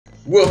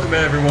Welcome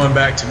everyone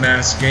back to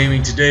Mass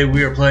Gaming. Today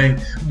we are playing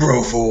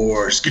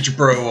Broforce. Get your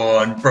bro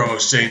on, Bro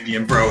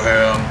Sapien,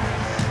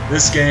 Broham.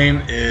 This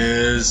game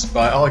is,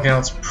 by all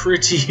accounts,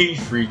 pretty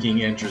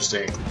freaking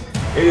interesting.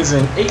 It is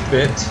an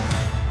 8-bit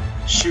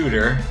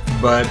shooter,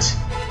 but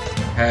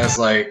has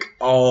like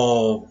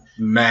all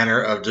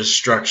manner of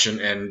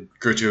destruction and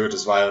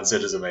gratuitous violence.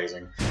 It is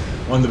amazing.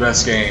 One of the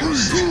best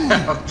games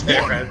out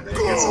there, I think.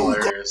 It's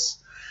hilarious.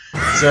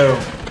 So,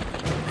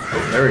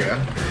 oh, there we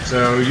go.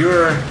 So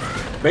you're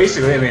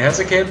basically, I mean, it has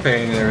a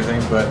campaign and everything,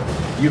 but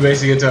you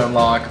basically get to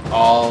unlock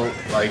all,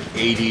 like,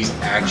 80s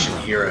action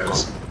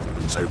heroes.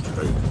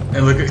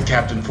 And look at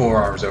Captain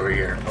Forearms over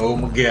here. Oh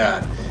my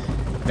god.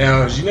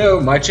 Now, as you know,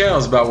 my channel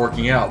is about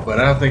working out, but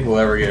I don't think we'll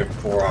ever get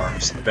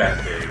Forearms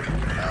that big.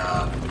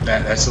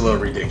 That's a little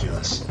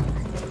ridiculous.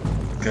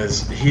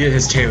 Because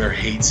his tailor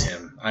hates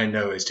him. I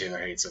know his tailor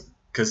hates him.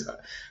 Because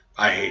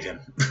I hate him.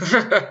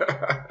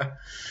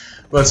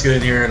 Let's get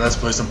in here and let's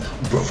play some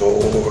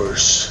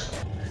Broforce.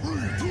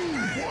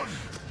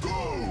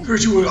 3,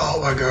 2, 1,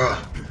 oh my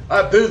god.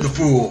 I bid the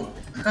fool.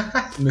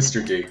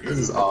 Mr. D. This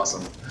is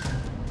awesome.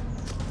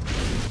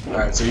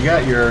 Alright, so you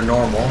got your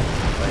normal.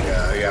 Like,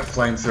 you got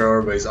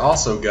flamethrower, but he's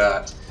also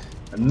got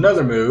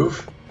another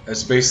move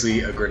that's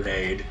basically a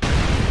grenade.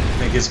 I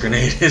think his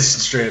grenade is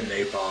straight up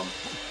napalm.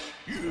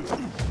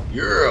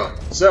 Yeah.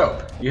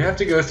 So, you have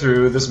to go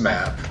through this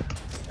map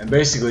and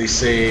basically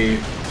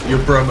save your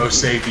Bromo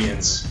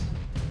Sapiens.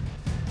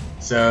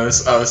 So,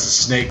 this is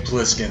Snake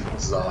Plissken.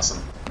 This is awesome.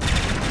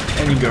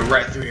 And you go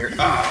right through here.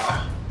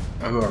 Ah!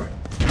 Oh, who are we?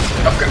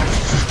 Okay.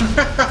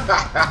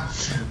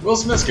 Will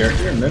Smith's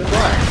character in Men in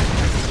Black.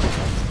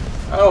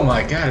 Oh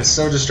my god, it's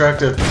so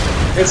destructive.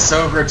 It's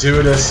so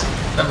gratuitous.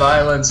 The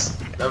violence.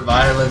 The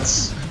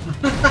violence.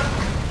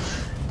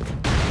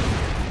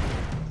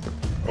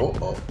 Oh.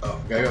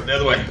 Gotta go the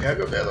other way. Gotta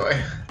go the other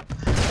way.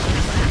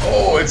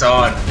 Oh, it's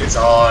on. It's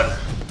on.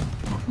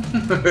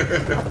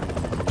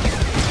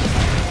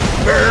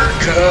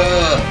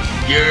 America!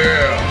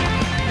 Yeah!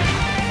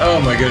 Oh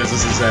my goodness,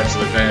 this is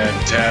absolutely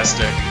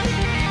fantastic.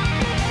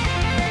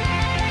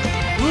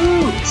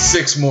 Woo!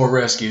 6 more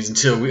rescues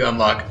until we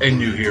unlock a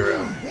new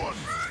hero.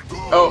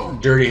 Oh,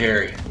 Dirty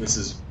Harry. This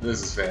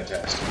is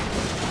fantastic.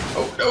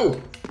 Oh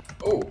no!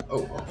 Oh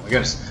my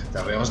goodness.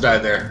 Thought we almost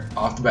died there.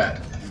 Off the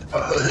bat.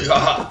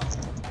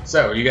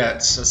 So you got,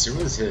 let's see,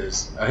 what is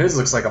his? His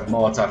looks like a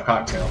Molotov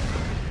cocktail.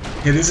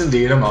 It is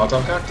indeed a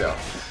Molotov cocktail.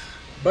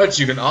 But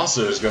you can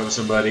also just go with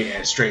somebody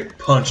and straight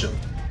punch him.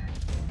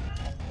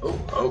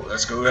 Oh,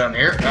 let's go down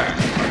here.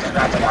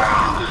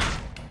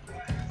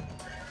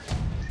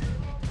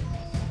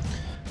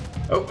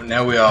 Oh,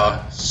 now we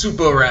are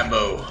Super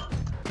Rambo.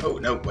 Oh,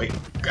 no, wait.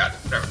 God.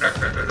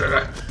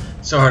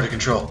 So hard to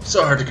control.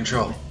 So hard to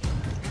control.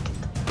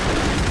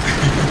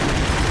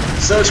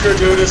 Such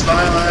gratuitous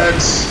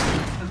violence.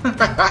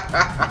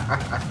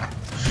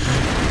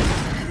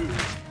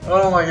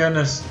 Oh my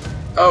goodness.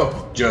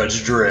 Oh,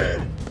 Judge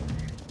Dredd.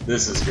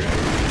 This is great.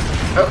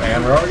 Oh,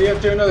 and we're already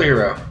up to another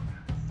hero.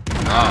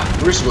 Ah,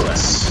 Bruce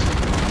Willis.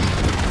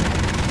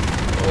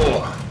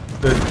 Oh,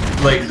 the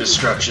blatant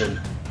destruction.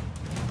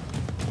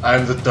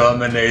 I'm the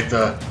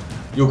Terminator.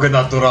 You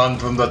cannot run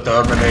from the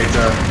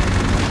Terminator.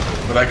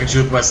 But I can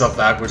shoot myself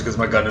backwards because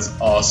my gun is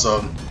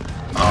awesome.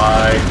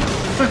 Hi.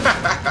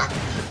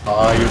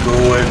 How you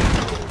doing?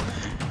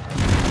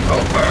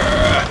 Over.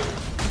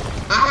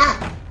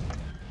 Ah!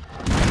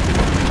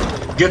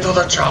 Get to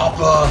the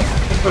chopper.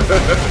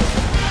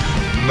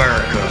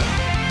 America.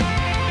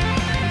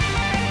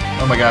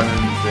 Oh my god, and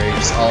they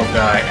just all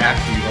die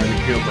after you've already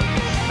killed them.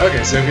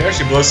 Okay, so if you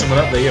actually blow someone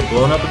up, they get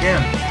blown up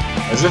again.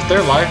 As if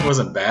their life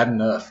wasn't bad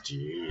enough.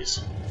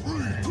 Jeez.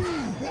 3, 2,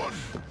 1,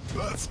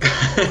 let's go.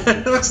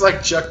 It looks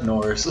like Chuck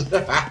Norris.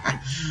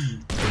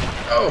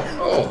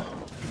 Oh.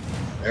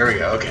 There we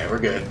go. Okay, we're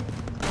good.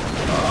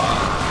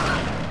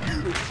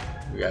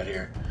 We got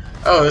here.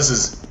 Oh, this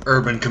is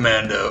Urban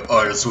Commando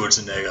Arnold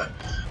Schwarzenegger.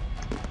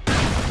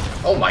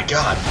 Oh my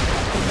god.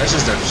 That's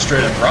just a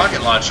straight up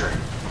rocket launcher.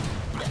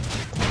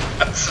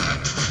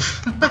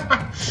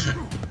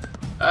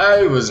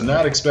 I was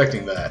not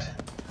expecting that.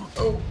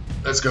 Oh,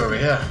 let's go over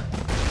here.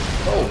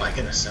 Oh my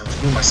goodness, I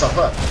blew myself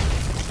up.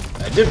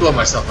 I did blow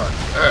myself up.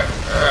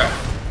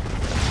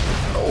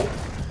 Oh,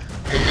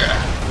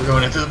 yeah, we're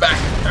going in through the back.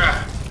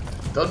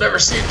 They'll never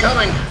see it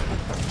coming.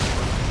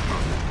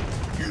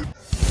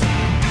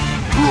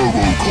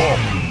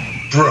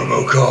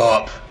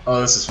 Robocop.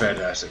 Oh, this is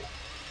fantastic.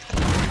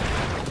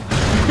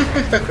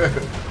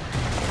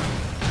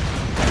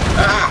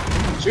 Ah!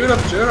 Shoot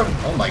him!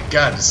 Oh my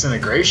god,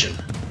 disintegration.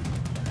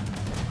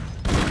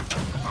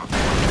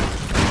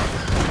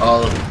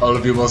 All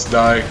of you must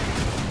die.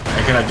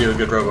 I cannot do a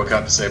good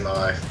Robocop to save my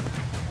life.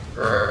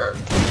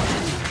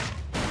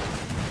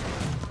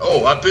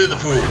 Oh, I pity the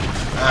fool.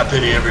 I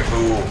pity every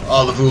fool.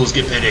 All the fools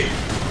get pity.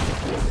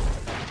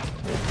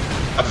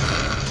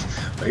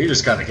 Well, he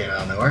just kind of came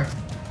out of nowhere.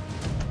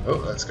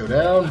 Oh, let's go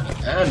down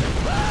and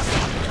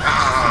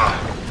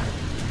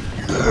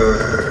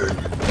burn.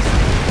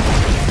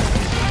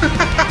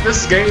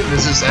 This game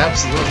is just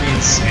absolutely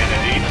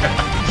insanity.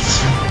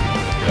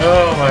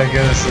 Oh my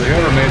goodness,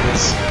 whoever made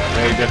this,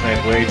 they definitely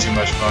had way too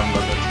much fun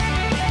with it.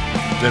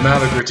 The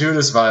amount of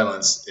gratuitous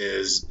violence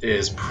is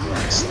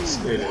priceless.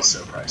 It is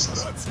so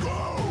priceless.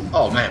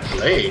 Oh man,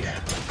 Blade.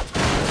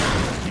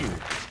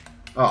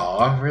 Oh,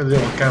 I really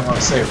don't kind of want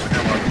to save. I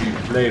kind of want to be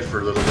Blade for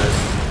a little bit.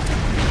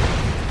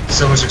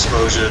 So much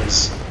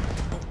explosions.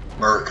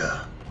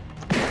 Merca.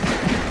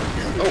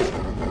 Oh,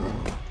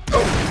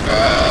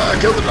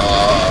 kill the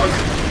dog.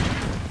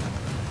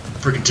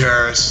 Freaking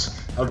terrorists.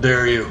 How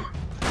dare you.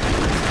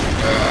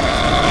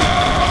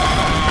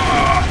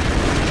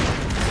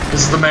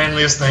 This is the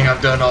manliest thing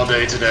I've done all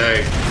day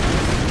today.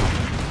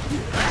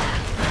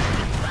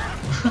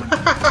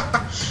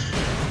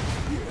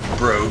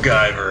 Bro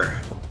Guyver.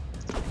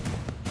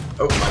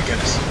 Oh my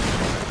goodness.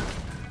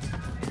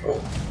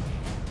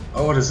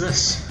 Oh, what is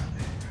this?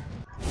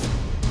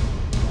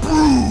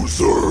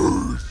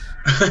 Bruisers!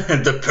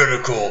 The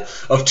pinnacle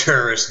of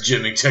terrorist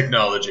gymming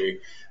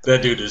technology.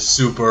 That dude is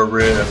super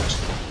ripped.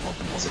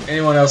 Is there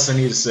anyone else I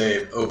need to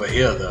save over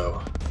here,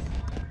 though?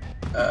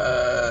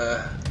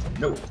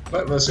 Nope.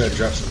 But let's go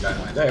drop some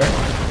dynamite there.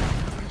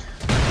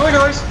 Hi,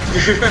 guys!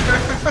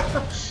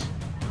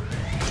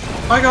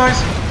 Hi, guys!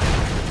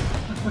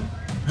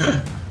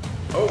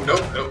 Oh,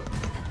 nope.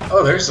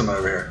 Oh, there's someone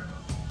over here.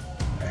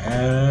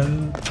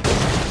 And...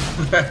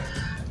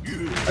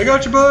 I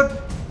got you, bud!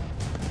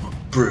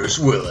 Bruce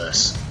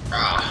Willis.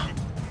 Ah.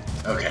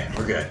 Okay,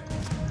 we're good.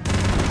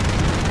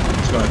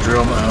 Just gonna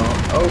drill my own.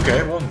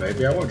 Okay, well,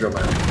 maybe I won't drill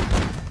my own.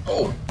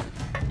 Oh!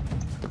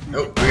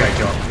 Nope, we gotta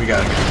kill him. We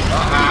gotta kill him.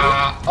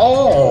 Ah!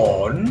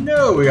 Oh,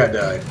 no, we got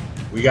died.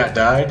 We got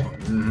died?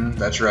 Mm-hmm,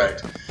 that's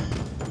right.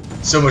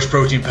 So much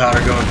protein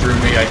powder going through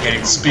me, I can't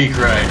even speak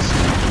right.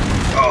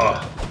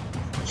 Oh,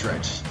 that's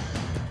right.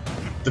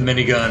 The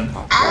minigun.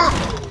 Ah!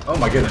 Oh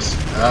my goodness.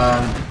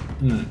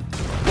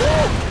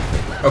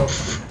 Oh,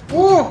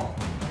 whoa!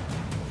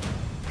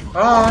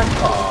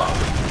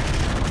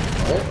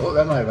 Oh,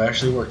 that might have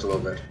actually worked a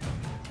little bit.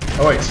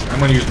 Oh wait,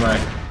 I'm gonna use my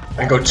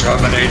Echo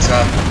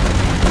Terminator.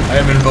 I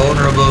am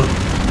invulnerable.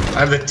 I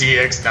have the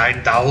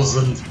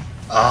DX9000.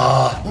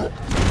 Ah.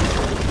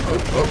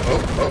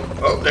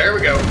 Oh, there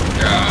we go.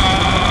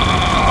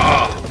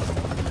 Ah.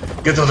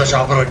 Get to the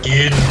chopper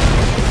again.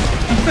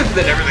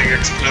 Then everything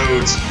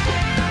explodes.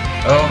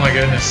 Oh my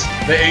goodness.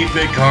 The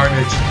 8-bit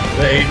carnage.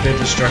 The 8-bit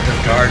destructive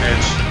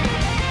carnage.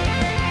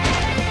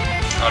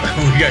 Oh no,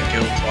 we got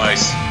killed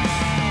twice.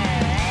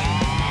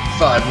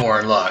 5 more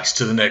unlocks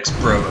to the next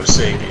Proto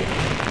Sapien.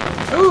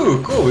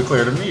 Ooh, cool, we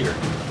cleared a meter.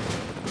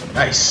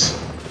 Nice.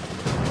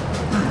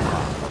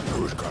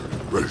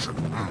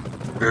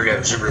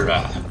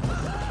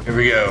 Here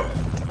we go.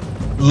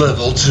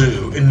 Level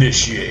 2,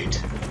 initiate.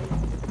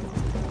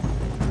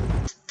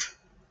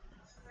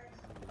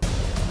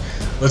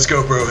 Let's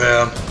go,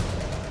 Broham.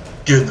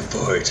 Get in the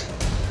fight.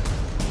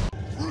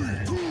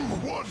 3, 2,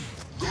 1,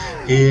 go!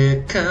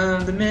 Here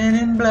come the men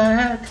in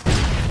black.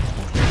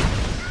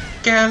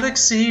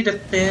 Galaxy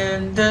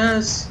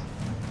Defenders.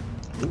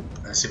 Ooh,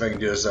 let's see if I can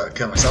do this without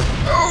killing myself.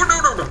 Oh,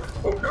 no.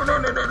 Oh, no.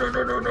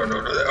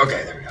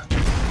 Okay, there we go.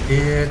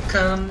 Here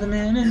come the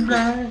men in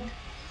black.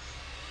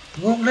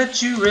 Won't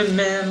let you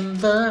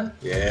remember.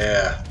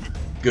 Yeah.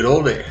 Good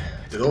old early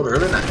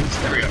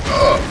 90s. There we go.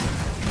 Oh.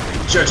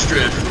 Judge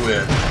Dredd for the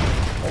win.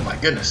 Oh my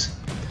goodness.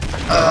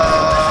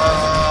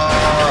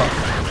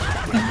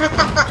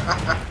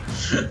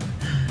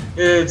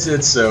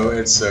 It's so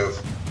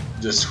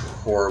just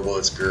horrible.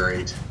 It's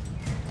great.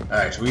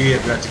 Alright, we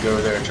have got to go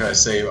over there and try to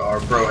save our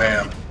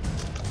Broham.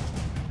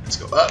 Let's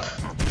go up.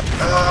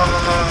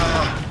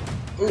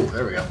 Ooh,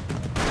 there we go.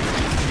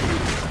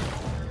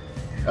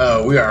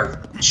 Oh, we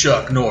are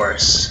Chuck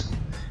Norris.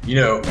 You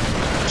know,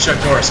 Chuck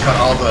Norris caught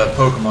all the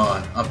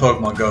Pokemon on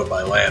Pokemon Go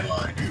by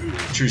landline.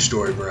 True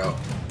story, bro.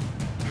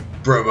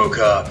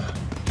 Robocop.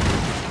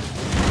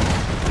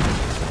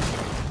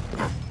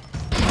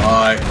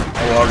 Hi,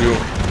 how are you?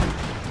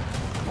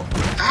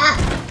 Ah!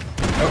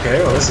 Okay,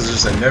 well this is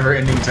just a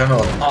never-ending tunnel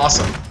of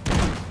awesome.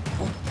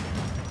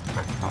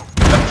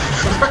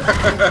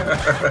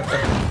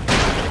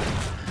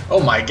 Oh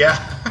my god.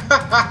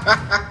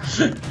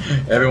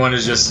 Everyone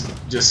is just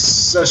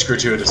such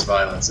gratuitous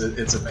violence.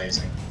 It's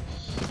amazing.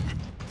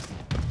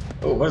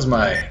 Oh, what does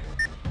my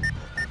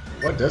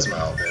ult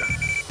do?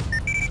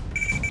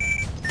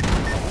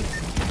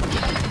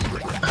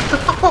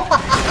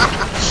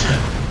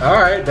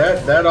 Alright,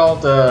 that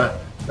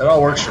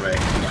all works for me.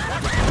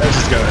 Let's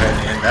just go ahead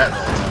and end that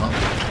little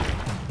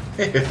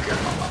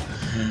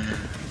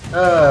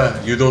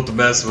tunnel. You don't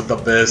mess with the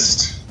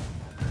best.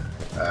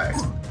 Alright.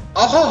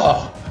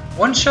 Oh!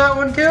 One shot,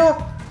 one kill?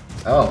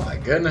 Oh my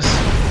goodness.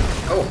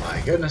 Oh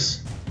my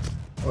goodness.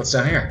 What's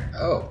down here?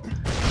 Oh.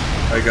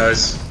 Alright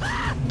guys.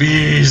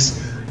 Bees!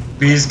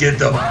 Bees, get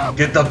them!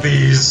 Get the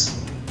bees!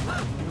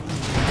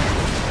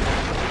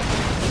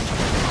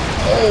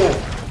 Oh!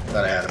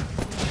 Thought I had him.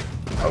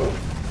 Oh.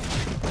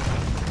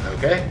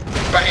 Okay.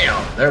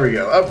 Bam! There we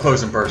go. Up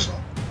close and personal.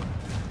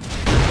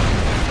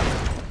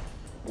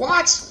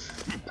 What?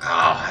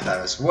 I thought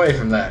I was away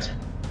from that.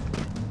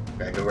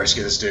 Gotta go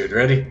rescue this dude.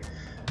 Ready?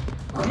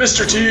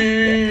 Mr.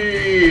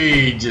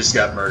 T just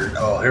got murdered.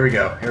 Oh, here we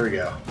go. Here we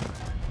go.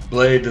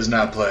 Blade does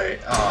not play.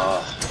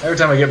 Oh, every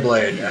time I get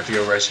Blade, I have to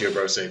go rescue a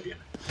Bro Sapien.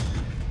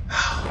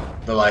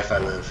 The life I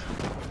live.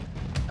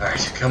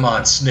 Alright, come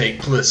on, Snake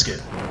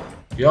Plissken.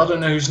 If y'all don't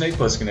know who Snake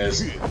Plissken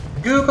is,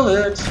 Google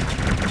it.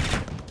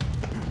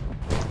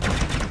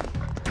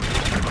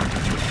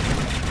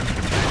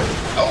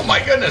 Oh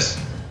my goodness!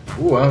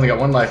 Ooh, I only got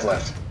one life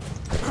left.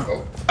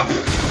 Oh.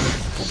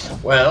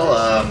 Well,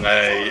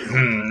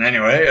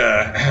 anyway,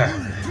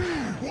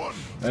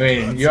 I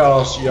mean,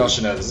 y'all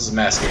should know this is a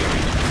mass game.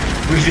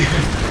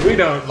 We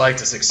don't like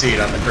to succeed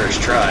on the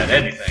first try at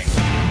anything.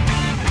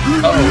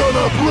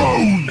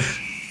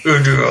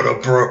 Indiana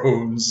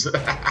Brones!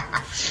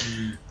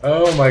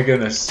 Oh my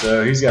goodness,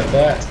 so he's got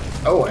that.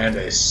 Oh, and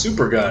a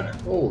super gun.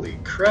 Holy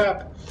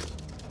crap.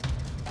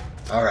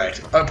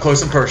 Alright, up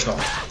close and personal.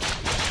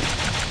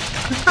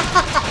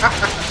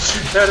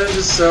 That is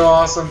just so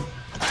awesome.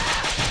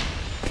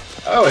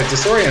 Oh, it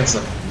disorients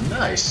him.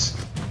 Nice.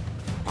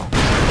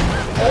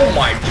 Oh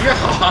my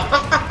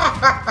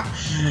god!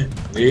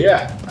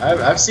 Yeah,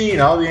 I've seen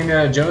all the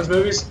Indiana Jones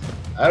movies.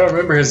 I don't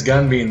remember his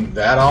gun being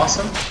that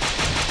awesome.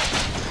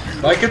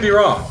 But I could be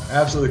wrong.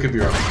 Absolutely could be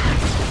wrong.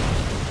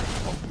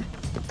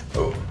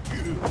 Oh.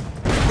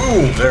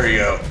 Boom! There you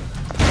go.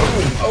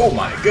 Boom! Oh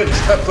my goodness.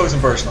 Up close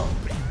and personal.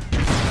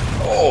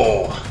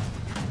 Oh.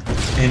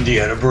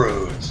 Indiana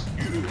Bros.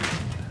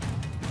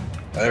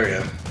 There we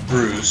go.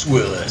 Bruce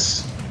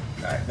Willis.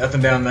 Alright,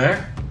 nothing down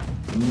there.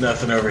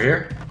 Nothing over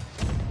here.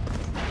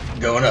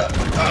 Going up.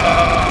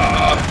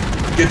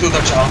 Get through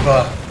the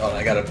chopper. Oh,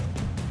 I gotta...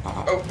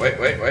 Oh, wait.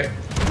 I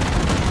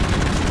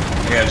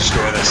gotta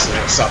destroy this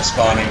thing. Stop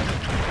spawning.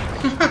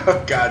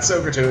 Oh god, so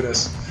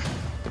gratuitous.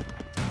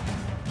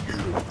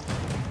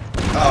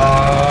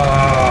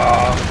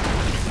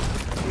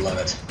 Love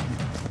it.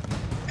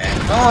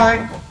 And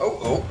bye!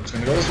 Oh, it's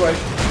gonna go this way.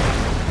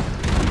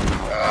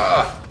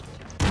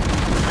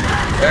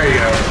 There you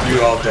go. You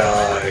all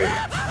die.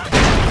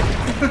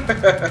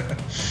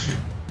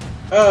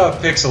 Oh,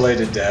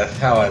 pixelated death.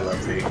 How I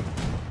love thee.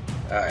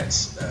 Alright.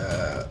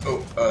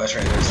 Oh, that's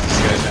right. There's these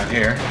guys down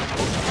here.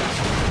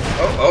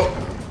 Oh.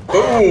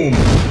 Boom!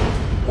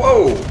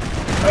 Whoa!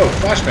 Oh,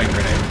 flashbang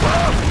grenade.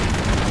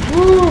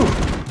 Woo!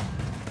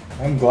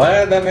 I'm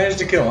glad that managed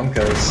to kill him,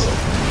 because...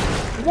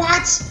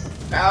 What?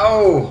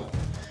 Ow!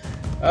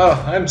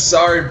 Oh, I'm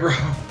sorry, bro.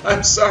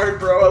 I'm sorry,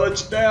 bro. I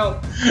let you down.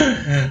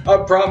 I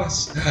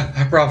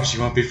promise you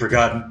won't be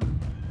forgotten.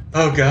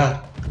 Oh,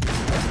 God.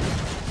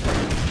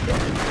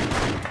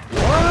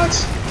 What?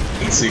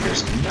 Heat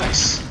Seekers.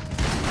 Nice.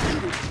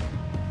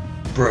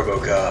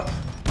 Brobocop.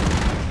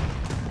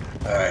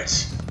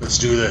 Alright, let's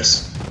do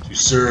this. To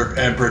serve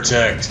and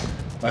protect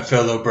my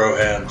fellow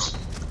brohams.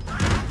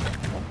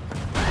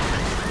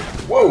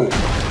 Whoa!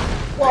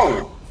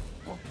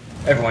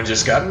 Everyone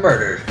just got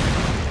murdered.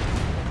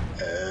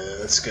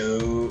 Let's go...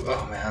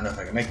 Oh man, I don't know if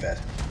I can make that.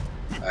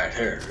 Alright,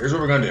 here's what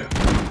we're gonna do.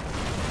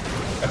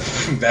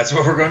 That's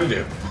what we're gonna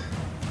do.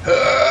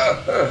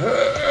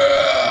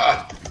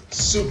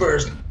 Super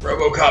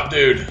Robocop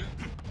dude.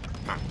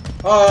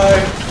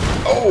 Hi!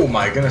 Oh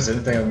my goodness, I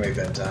didn't think I would make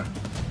that in time.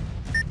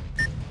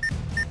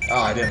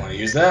 Oh, I didn't want to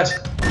use that.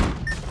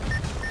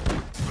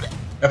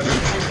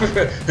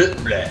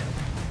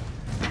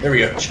 There we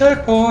go.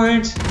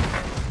 Checkpoint!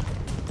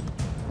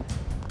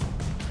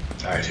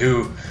 Alright,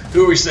 who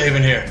are we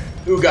saving here?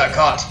 Who got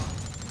caught?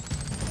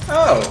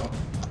 Oh!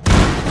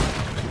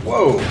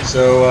 Whoa,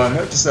 so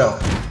note to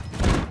self.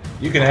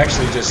 You can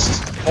actually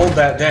just hold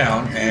that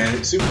down and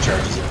it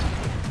supercharges it.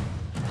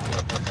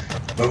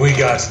 But we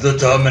got the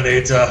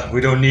Dominator.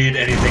 We don't need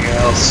anything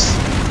else.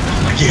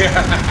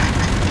 Yeah!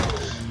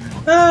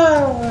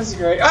 Oh, that's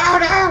great. Oh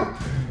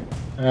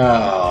no!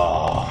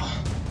 Oh.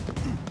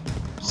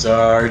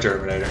 Sorry,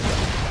 Terminator.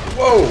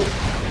 Whoa!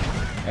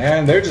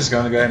 And they're just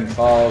gonna go ahead and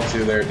fall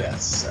to their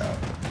deaths, so.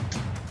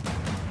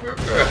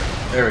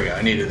 There we go,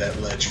 I needed that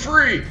ledge.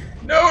 Free!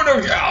 No!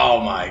 Oh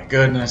my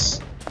goodness.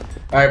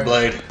 Alright,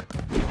 Blade.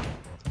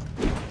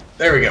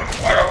 There we go.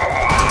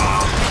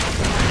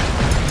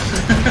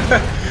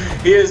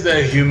 He is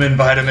the human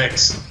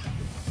Vitamix.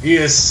 He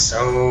is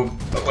so...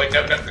 Oh, wait,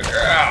 no.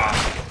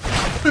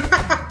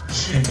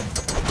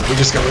 He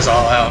just goes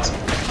all out.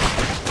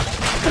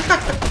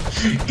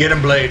 Get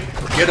him, Blade.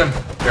 Get him.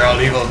 They're all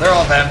evil. They're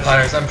all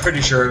vampires. I'm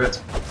pretty sure of it.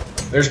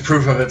 There's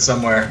proof of it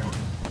somewhere.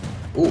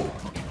 Ooh.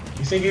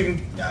 You think you can...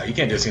 No, you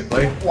can't do this against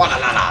Blade.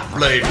 Wa-la-la-la.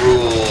 Blade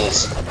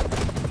rules.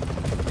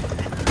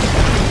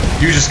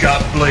 You just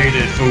got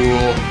bladed,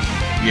 fool.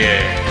 Yeah.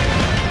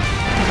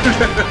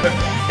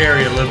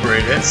 Area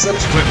liberated and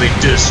subsequently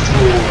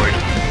destroyed.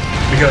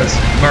 Because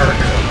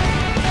America.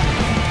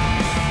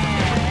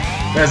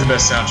 That's the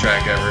best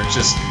soundtrack ever. It's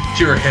just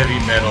pure heavy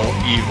metal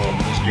evil.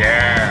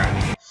 Yeah.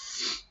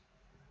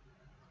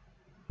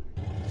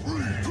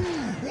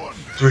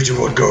 3, 2,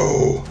 1,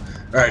 go!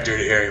 Alright,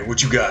 Dirty Harry,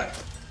 what you got?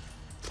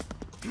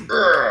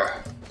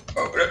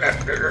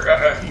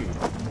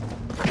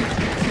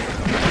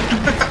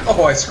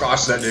 Oh, I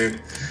squashed that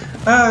dude.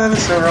 Ah, that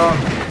was so wrong.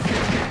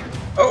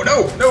 Oh,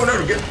 no, no,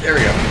 no, there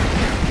we go.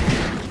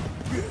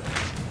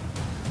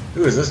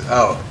 Who is this?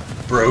 Oh,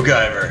 Bro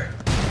Guyver.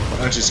 Why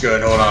don't you just go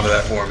ahead and hold on to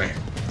that for me?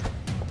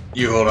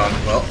 You hold on.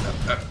 Well,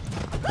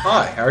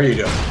 hi, how are you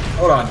doing?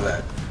 Hold on to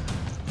that.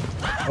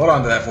 Hold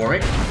on to that for me.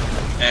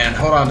 And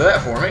hold on to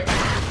that for me.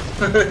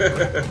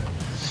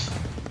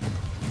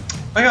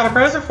 I got a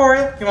present for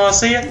you. You want to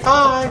see it?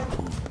 Hi.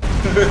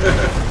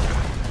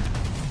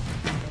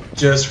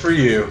 Just for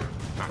you.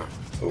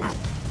 Ooh.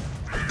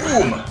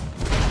 Boom.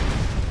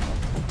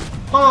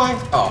 Hi.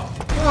 Oh.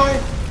 Hi.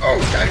 Oh,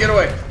 gotta get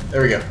away.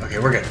 There we go. Okay,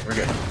 we're good. We're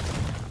good.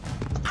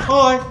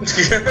 Hi.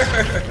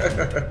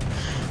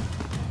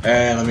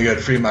 And let me go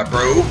to free my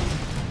bro.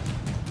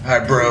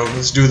 Alright, bro.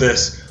 Let's do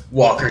this.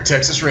 Walker,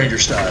 Texas Ranger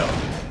style.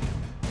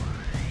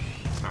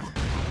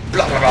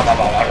 Blah, blah, blah, blah,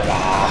 blah,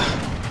 blah.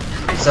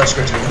 Such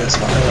good to this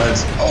one.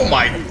 Oh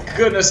my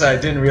goodness, I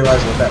didn't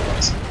realize what that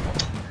was.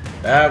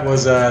 That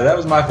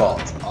was my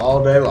fault.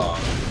 All day long.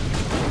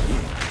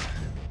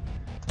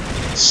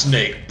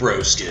 Snake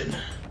Broskin.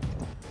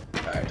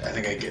 Alright, I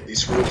think I get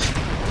these fools.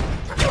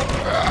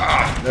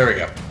 There we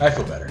go. I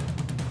feel better.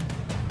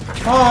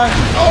 Hi.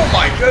 Oh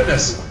my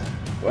goodness.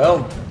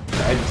 Well,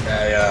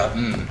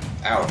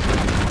 ow.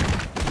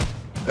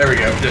 There we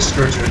go. Just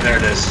screw through. There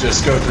it is.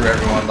 Just go through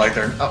everyone like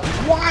they're. Oh,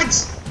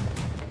 what?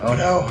 Oh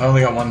no, I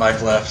only got one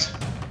life left.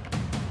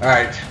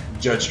 Alright,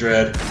 Judge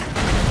Dredd.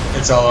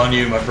 It's all on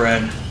you, my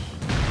friend.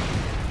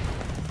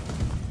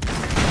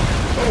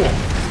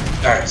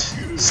 Oh. Alright,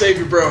 save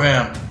your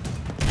Broham.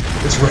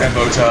 It's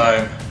Rambo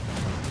time.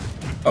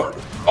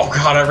 Oh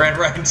god, I ran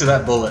right into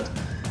that bullet.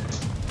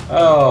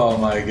 Oh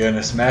my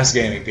goodness, mass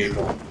gaming,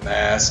 people.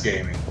 Mass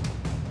gaming.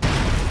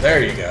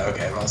 There you go.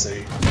 Okay, I'll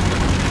see.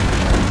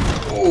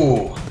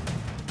 Ooh,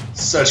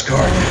 such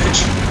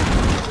carnage.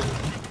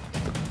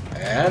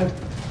 And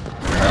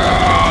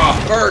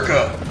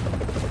America!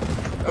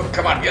 Oh,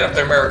 come on, get up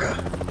there, America!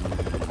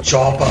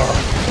 Chopper!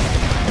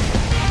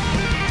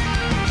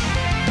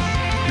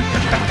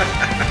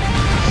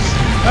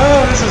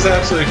 Oh, this is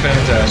absolutely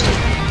fantastic.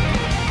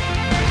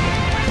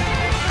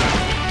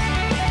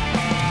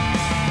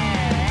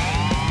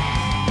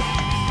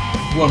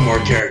 One more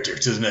character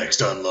to the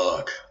next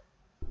unlock.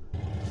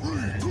 3,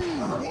 2,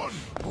 1,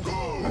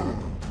 go!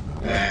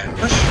 And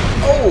push.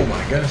 Oh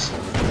my goodness.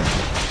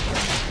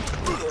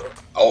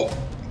 Oh.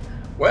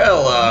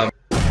 Well,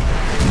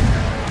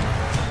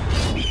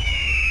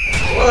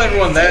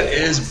 everyone, that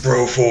is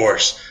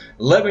Broforce.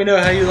 Let me know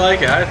how you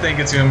like it. I think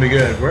it's going to be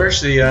good. We're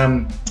actually, I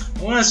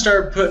want to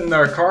start putting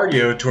our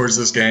cardio towards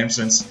this game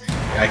since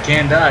I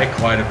can die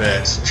quite a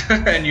bit.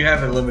 And you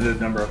have a limited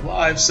number of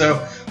lives,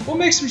 so we'll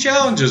make some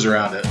challenges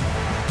around it.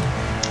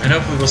 And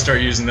hopefully we'll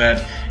start using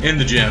that in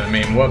the gym. I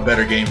mean, what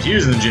better game to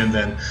use in the gym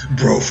than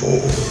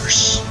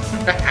Broforce?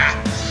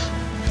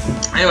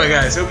 Anyway,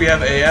 guys, hope you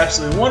have an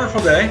absolutely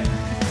wonderful day.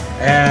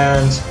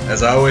 And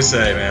as I always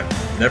say, man,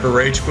 never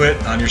rage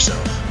quit on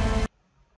yourself.